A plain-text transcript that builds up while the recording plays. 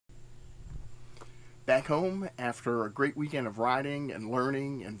back home after a great weekend of riding and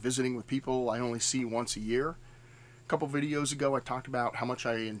learning and visiting with people I only see once a year. A couple videos ago I talked about how much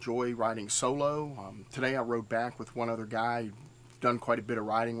I enjoy riding solo. Today I rode back with one other guy. Done quite a bit of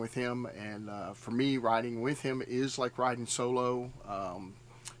riding with him, and for me, riding with him is like riding solo.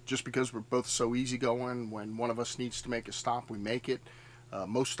 Just because we're both so easygoing, when one of us needs to make a stop, we make it.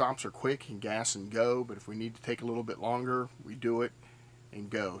 Most stops are quick and gas and go, but if we need to take a little bit longer, we do it and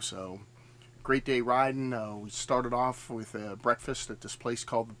go. So great day riding. We started off with a breakfast at this place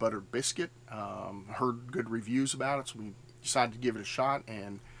called the Buttered Biscuit. Heard good reviews about it, so we decided to give it a shot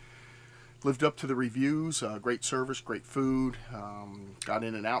and lived up to the reviews. Great service, great food. Got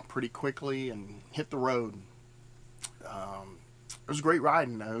in and out pretty quickly and hit the road. It was a great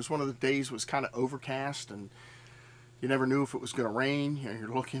riding. It was one of the days was kind of overcast, and you never knew if it was going to rain. You know,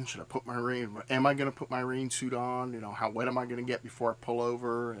 you're looking, should I put my rain? Am I going to put my rain suit on? You know, how wet am I going to get before I pull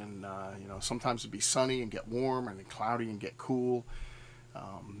over? And you know, sometimes it'd be sunny and get warm, and then cloudy and get cool.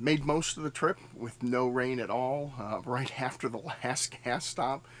 Made most of the trip with no rain at all. Right after the last gas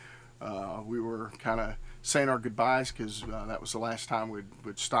stop, we were kind of saying our goodbyes because that was the last time we'd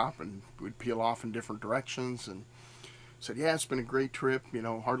stop, and we'd peel off in different directions, and said, yeah, it's been a great trip, you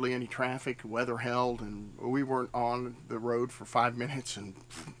know, hardly any traffic, weather held, and we weren't on the road for 5 minutes and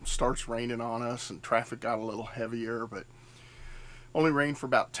starts raining on us, and traffic got a little heavier, but only rained for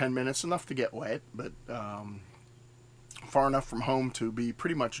about 10 minutes, enough to get wet, but far enough from home to be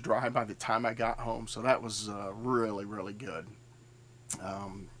pretty much dry by the time I got home, so that was really, really good.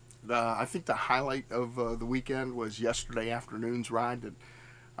 I think the highlight of the weekend was yesterday afternoon's ride that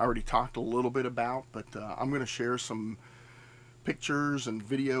I already talked a little bit about, but I'm going to share some pictures and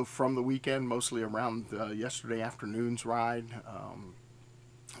video from the weekend, mostly around yesterday afternoon's ride.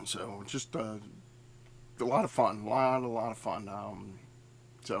 So just a lot of fun, a lot of fun.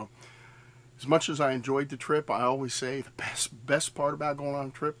 So as much as I enjoyed the trip, I always say the best part about going on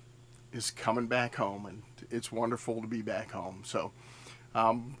a trip is coming back home, and it's wonderful to be back home. So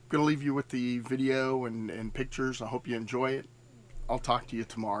I'm going to leave you with the video and pictures. I hope you enjoy it. I'll talk to you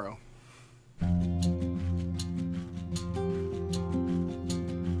tomorrow.